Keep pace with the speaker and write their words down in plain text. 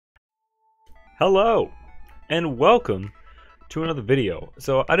Hello and welcome to another video.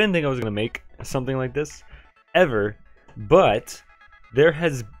 So I didn't think I was gonna make something like this ever, but there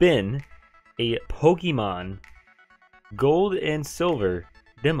has been a Pokemon Gold and Silver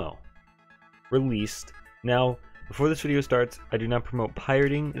demo released. Now, before this video starts, I do not promote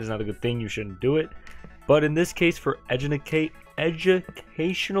pirating. It is not a good thing. You shouldn't do it. But in this case, for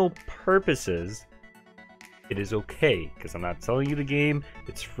educational purposes, it is okay because I'm not selling you the game.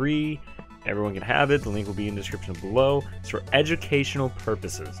 It's free. Everyone can have it. The link will be in the description below. It's for educational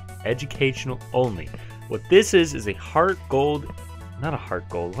purposes. Educational only. What this is a heart gold, not a heart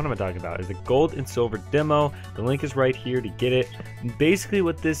gold. What am I talking about? It's a gold and silver demo. The link is right here to get it. And basically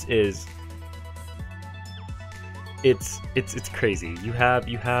what this is, it's crazy. You have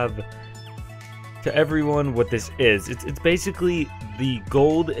to everyone what this is. It's basically the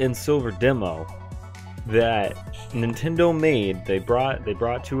gold and silver demo that Nintendo made. They brought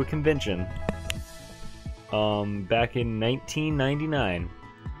to a convention back in 1999,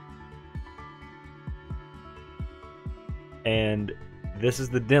 and this is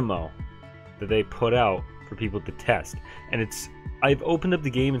the demo that they put out for people to test. And I've opened up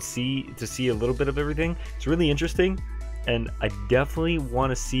the game and see a little bit of everything. It's really interesting, and I definitely want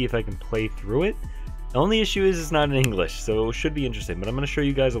to see if I can play through it. The only issue is it's not in English, so it should be interesting. But I'm going to show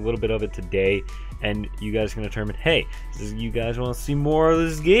you guys a little bit of it today, and you guys can determine, hey, you guys want to see more of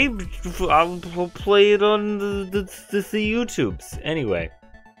this game? I'll play it on the YouTubes. Anyway,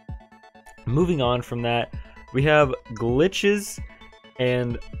 moving on from that, we have glitches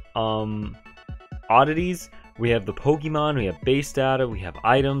and oddities. We have the Pokemon, we have base data, we have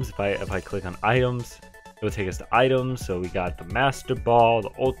items. If I click on items, it will take us to items. So we got the Master Ball,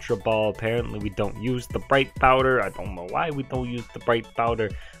 the Ultra Ball. Apparently we don't use the Bright Powder. I don't know why we don't use the Bright Powder.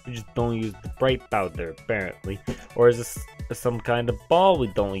 We just don't use the Bright Powder, apparently. Or is this some kind of ball we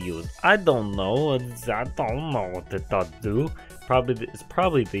don't use? I don't know. I don't know what it does do. It's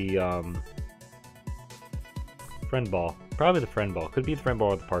probably the friend ball. Probably the friend ball. Could be the friend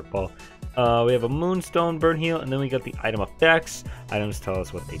ball or the park ball. We have a Moonstone, Burn Heal, and then we got the item effects. Items tell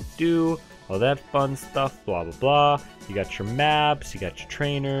us what they do. All that fun stuff, blah blah blah. You got your maps, you got your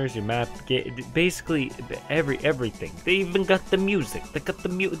trainers, your map, basically everything. They even got the music. They got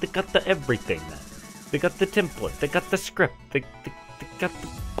the everything. Man. They got the template. They got the script. They got the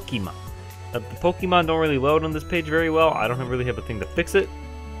Pokemon. The Pokemon don't really load on this page very well. I don't really have a thing to fix it.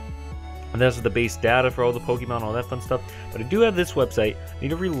 And that's the base data for all the Pokemon, all that fun stuff. But I do have this website. I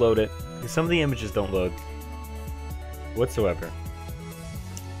need to reload it because some of the images don't load whatsoever.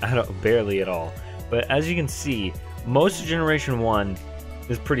 I don't, barely at all. But as you can see, most of Generation 1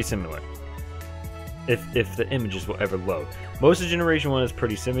 is pretty similar. If the images will ever load. Most of Generation 1 is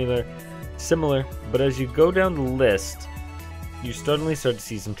pretty similar, but as you go down the list, you suddenly start to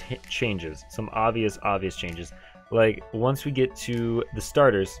see some changes. Some obvious changes. Like, once we get to the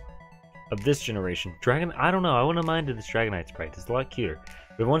starters of this generation, I don't know, I wouldn't have minded this Dragonite sprite. It's a lot cuter.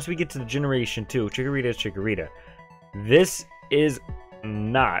 But once we get to the Generation 2, Chikorita is Chikorita. This is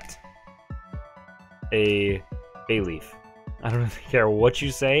not a Bayleaf. I don't really care what you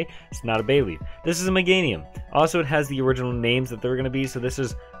say, it's not a Bayleaf. This is a Meganium. Also, it has the original names that they're going to be. So this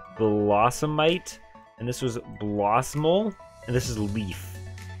is Blossomite, and this was Blossomal, and this is Leaf.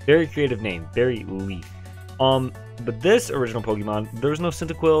 Very creative name, very Leaf. But this original Pokemon, there was no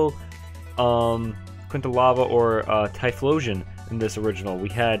Cyndaquil, Quintalava, or Typhlosion in this original. We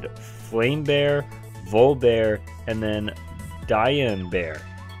had Flame Bear, Volbear, and then Diane Bear,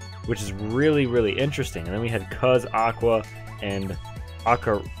 which is really interesting. And then we had Cuz, Aqua, and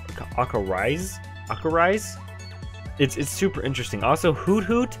Akarise. It's super interesting. Also,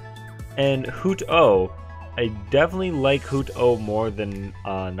 Hoot and Hoot-O. I definitely like Hoot-O more than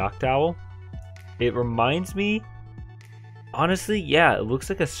Noctowl. It reminds me, honestly, yeah, it looks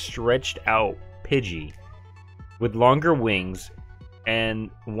like a stretched out Pidgey with longer wings and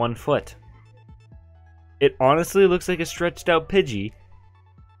 1 foot. It honestly looks like a stretched out Pidgey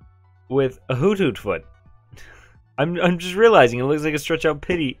with a Hoot foot. I'm just realizing it looks like a stretched out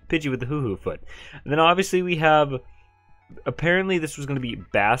Pidgey with a Hoo foot. And then obviously we have, apparently this was going to be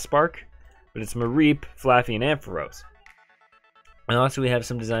Basspark, but it's Mareep, Flaffy, and Ampharos. And also we have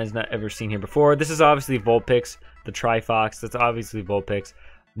some designs not ever seen here before. This is obviously Vulpix, the Trifox. That's obviously Vulpix.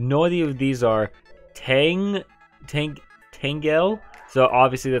 No idea what these are. Tangel. So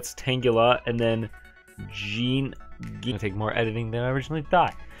obviously that's Tangela, and then gonna take more editing than I originally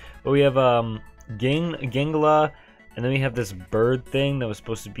thought. But we have Gangala, and then we have this bird thing that was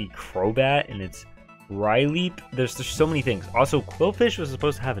supposed to be Crobat, and it's Ryleap. There's so many things. Also, Quillfish was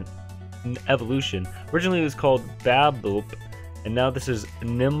supposed to have an evolution. Originally it was called Baboop, And now this is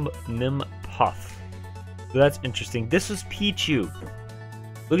Nim Puff. So that's interesting. This was Pichu.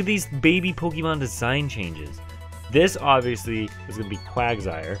 Look at these baby Pokemon design changes. This obviously is going to be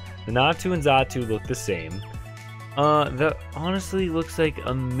Quagsire. The Natu and Xatu look the same. That honestly looks like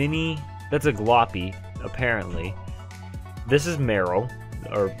a mini... That's a Gloppy, apparently. This is Meryl,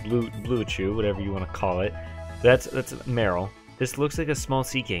 or Blue Chew, whatever you want to call it. That's Meryl. This looks like a small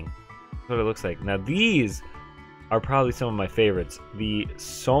Sea King. That's what it looks like. Now these are probably some of my favorites. The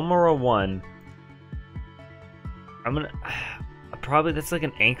Somara one, I'm gonna... Probably that's like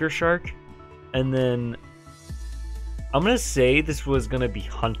an Anchor Shark. And then I'm gonna say this was gonna be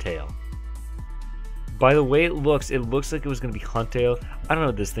Huntail. By the way it looks like it was gonna be Huntail. I don't know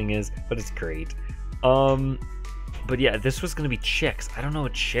what this thing is, but it's great. But yeah, this was gonna be Chix. I don't know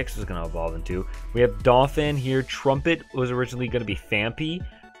what Chix was gonna evolve into. We have Dolphin here. Trumpet was originally gonna be Fampi.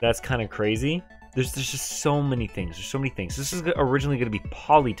 That's kind of crazy. There's just so many things. There's so many things. This is originally gonna be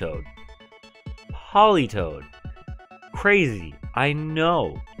Politoed. Politoed. Crazy. I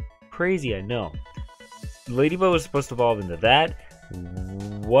know. Crazy, I know. Ladybug was supposed to evolve into that.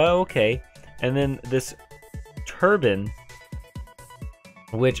 Well, okay. And then this Turban,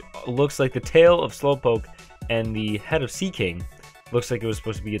 which looks like the tail of Slowpoke and the head of Sea King, looks like it was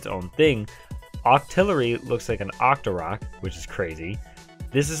supposed to be its own thing. Octillery looks like an Octorok, which is crazy.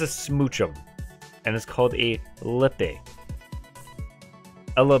 This is a Smoochum, and it's called a Lippe.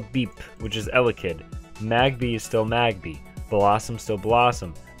 Ella Beep, which is Elekid. Magby is still Magby. Blossom still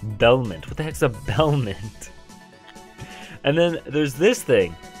Blossom. Belmont. What the heck's a Belmont? And then there's this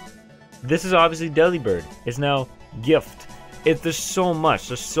thing. This is obviously Delibird. It's now Gift. There's so much.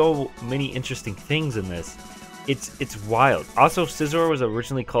 There's so many interesting things in this. It's wild. Also, Scizor was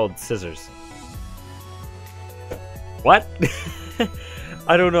originally called Scissors. What?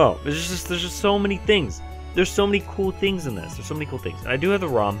 I don't know. There's just so many things. There's so many cool things in this. There's so many cool things. And I do have the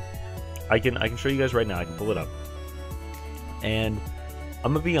ROM. I can show you guys right now. I can pull it up. And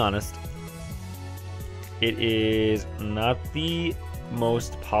I'm gonna be honest. It is not the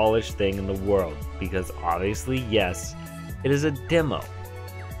most polished thing in the world because obviously, yes, it is a demo.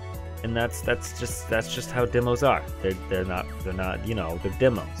 And that's just how demos are. They're not you know, they're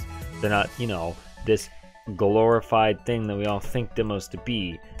demos. They're not, you know, this glorified thing that we all think demos to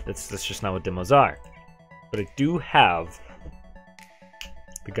be. That's just not what demos are. But I do have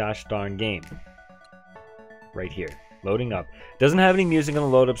the gosh darn game right here, loading up. Doesn't have any music on the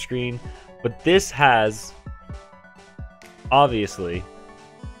load up screen, but this has obviously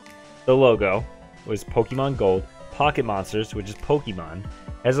the logo was Pokemon Gold, Pocket Monsters, which is Pokemon,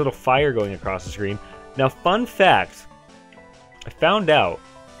 has a little fire going across the screen. Now, fun fact, I found out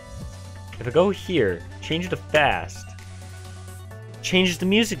if I go here, change it to fast, changes the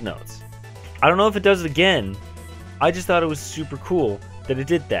music notes. I don't know if it does it again. I just thought it was super cool that it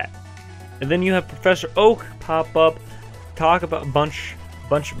did that. And then you have Professor Oak pop up, talk about bunch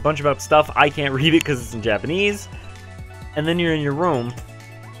about stuff. I can't read it because it's in Japanese. And then you're in your room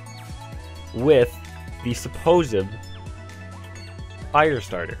with the supposed fire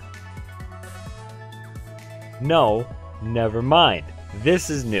starter. No, never mind. This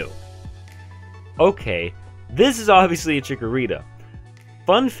is new. Okay, this is obviously a Chikorita.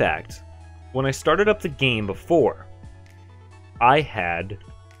 Fun fact, when I started up the game before, I had,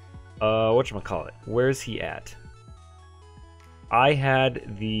 whatchamacallit, where's he at? I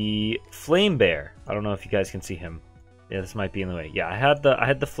had the Flame Bear. I don't know if you guys can see him. Yeah, this might be in the way. Yeah, I had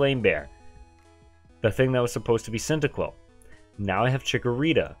the Flame Bear. The thing that was supposed to be Cyndaquil. Now I have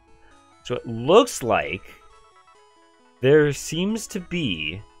Chikorita. So it looks like there seems to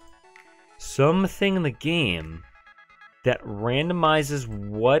be something in the game that randomizes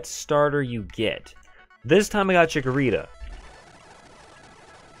what starter you get. This time I got Chikorita.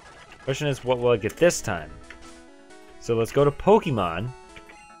 Question is, what will I get this time? So let's go to Pokemon.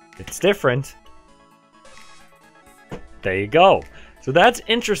 It's different. There you go. So that's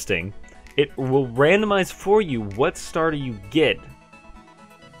interesting. It will randomize for you what starter you get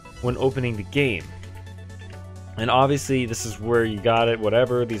when opening the game. And obviously this is where you got it,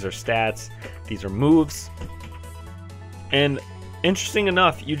 whatever. These are stats. These are moves. And interesting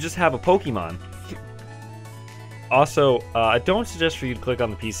enough, you just have a Pokemon. Also, I don't suggest for you to click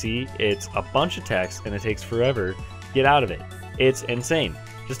on the PC. It's a bunch of text and it takes forever to get out of it. It's insane.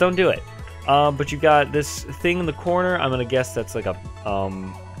 Just don't do it. But you got this thing in the corner. I'm gonna guess that's like a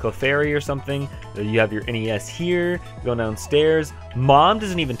Clefairy or something. You have your NES here. You go downstairs. Mom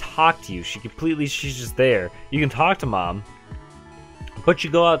doesn't even talk to you. She's just there. You can talk to Mom, but you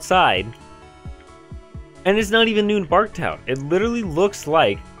go outside, and it's not even Noon Bark Town. It literally looks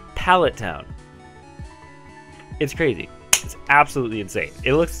like Pallet Town. It's crazy. It's absolutely insane.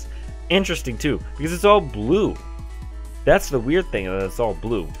 It looks interesting too because it's all blue. That's the weird thing, that it's all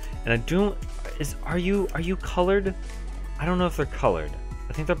blue. And I don't are you colored? I don't know if they're colored.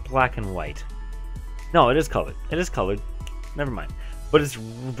 I think they're black and white. No, it is colored. It is colored. Never mind. But it's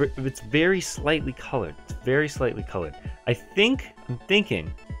very slightly colored. It's very slightly colored. I'm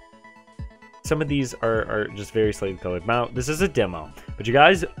thinking some of these are just very slightly colored. Now, this is a demo, but you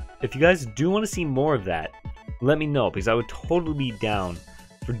guys, if you guys do want to see more of that, let me know, because I would totally be down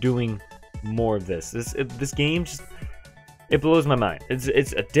for doing more of this. This game just, it blows my mind.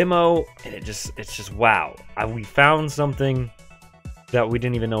 It's a demo, and it's just wow. We found something that we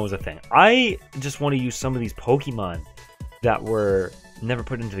didn't even know was a thing. I just want to use some of these Pokemon that were never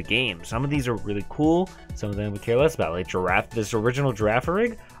put into the game. Some of these are really cool. Some of them we care less about, like Giraffe. This original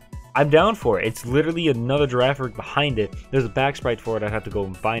Girafarig, I'm down for it. It's literally another Girafarig behind it. There's a back sprite for it. I'd have to go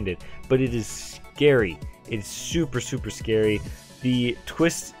and find it, but it is scary. It's super scary. The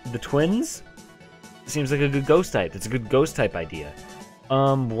twins seems like a good ghost type. It's a good ghost type idea.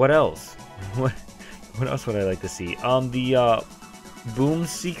 What else? What else would I like to see? The Boom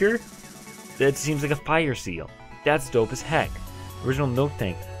Seeker. That seems like a fire seal. That's dope as heck. Original Milk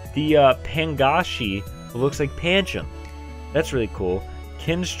Tank. The Pangashi looks like Pancham. That's really cool.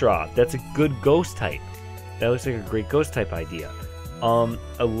 Kinstraw. That's a good ghost type. That looks like a great ghost type idea.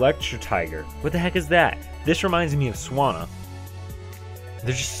 Electro Tiger. What the heck is that? This reminds me of Swanna.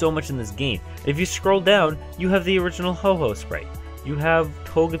 There's just so much in this game. If you scroll down, you have the original Ho-Ho sprite. You have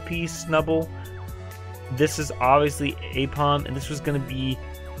Togepi, Snubble. This is obviously Apom, and this was going to be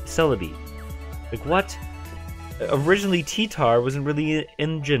Celebi. Like, what? Originally, T-Tar wasn't really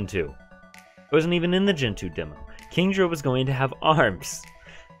in Gen 2. It wasn't even in the Gen 2 demo. Kingdra was going to have arms.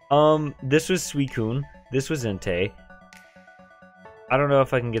 This was Suicune. This was Entei. I don't know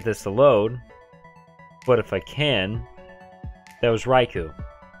if I can get this to load, but if I can, that was Raikou.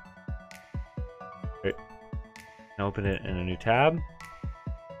 Right. Open it in a new tab.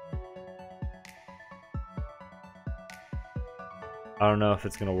 I don't know if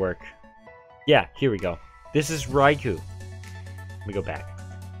it's gonna work. Yeah, here we go. This is Raikou. Let me go back.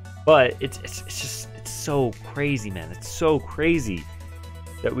 But it's so crazy, man. It's so crazy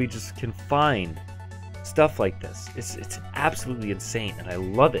that we just can find stuff like this. It's absolutely insane, and I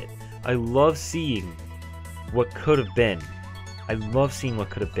love it. I love seeing what could have been. I love seeing what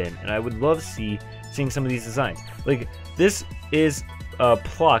could have been, and I would love seeing some of these designs. Like, this is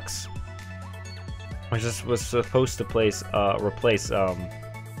Plux, which was supposed to replace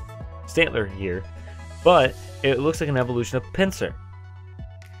Stantler here, but it looks like an evolution of Pinsir.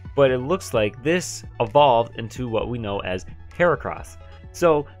 But it looks like this evolved into what we know as Heracross.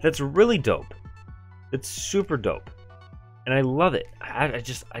 So that's really dope. It's super dope, and I love it. I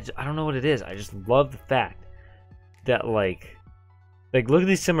don't know what it is. I just love the fact that like look at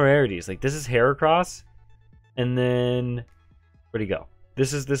these similarities. Like, this is Heracross, and then where'd he go?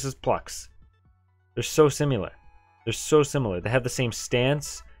 This is Plux. They're so similar. They're so similar. They have the same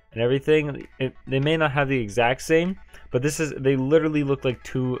stance and everything. They may not have the exact same, but they literally look like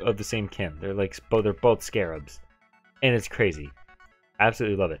two of the same kin. They're like they're both scarabs, and it's crazy.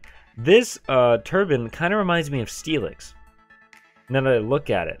 Absolutely love it. This turban kind of reminds me of Steelix. Now that I look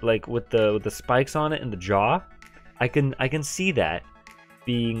at it, like with the spikes on it and the jaw, I can see that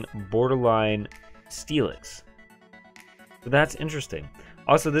being borderline Steelix. So that's interesting.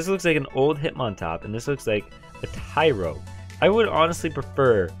 Also, this looks like an old Hitmontop, and this looks like a Tyrogue. I would honestly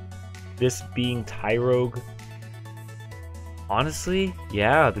prefer this being Tyrogue. Honestly,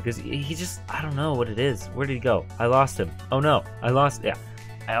 yeah, because he just, I don't know what it is. Where did he go? I lost him. Oh no, yeah.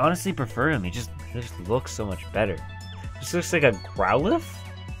 I honestly prefer him. He just looks so much better. Just looks like a Growlithe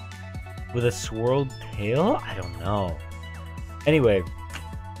with a swirled tail? I don't know. Anyway,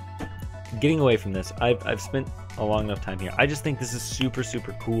 getting away from this, I've spent a long enough time here. I just think this is super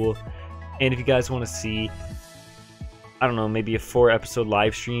cool, and if you guys want to see, I don't know, maybe a 4-episode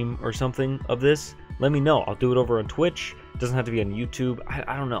live stream or something of this, let me know. I'll do it over on Twitch. It doesn't have to be on YouTube.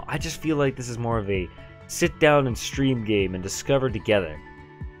 I don't know. I just feel like this is more of a sit down and stream game and discover together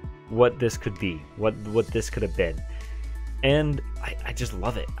what this could be, what this could have been. And I just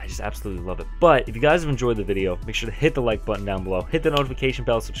love it. I just absolutely love it. But if you guys have enjoyed the video, make sure to hit the like button down below, hit the notification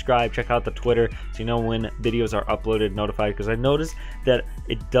bell, subscribe, check out the Twitter so you know when videos are uploaded, notified, because I noticed that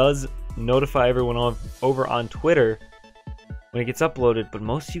it does notify everyone over on Twitter when it gets uploaded, but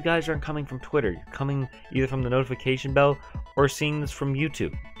most of you guys aren't coming from Twitter. You're coming either from the notification bell or seeing this from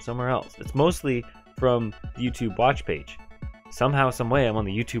YouTube, somewhere else. It's mostly from the YouTube watch page. Somehow, some way, I'm on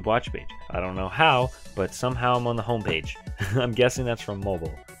the YouTube watch page. I don't know how, but somehow I'm on the home page. I'm guessing that's from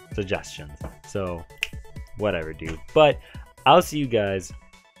mobile suggestions. So whatever, dude. But I'll see you guys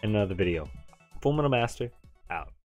in another video. FullMetalMaster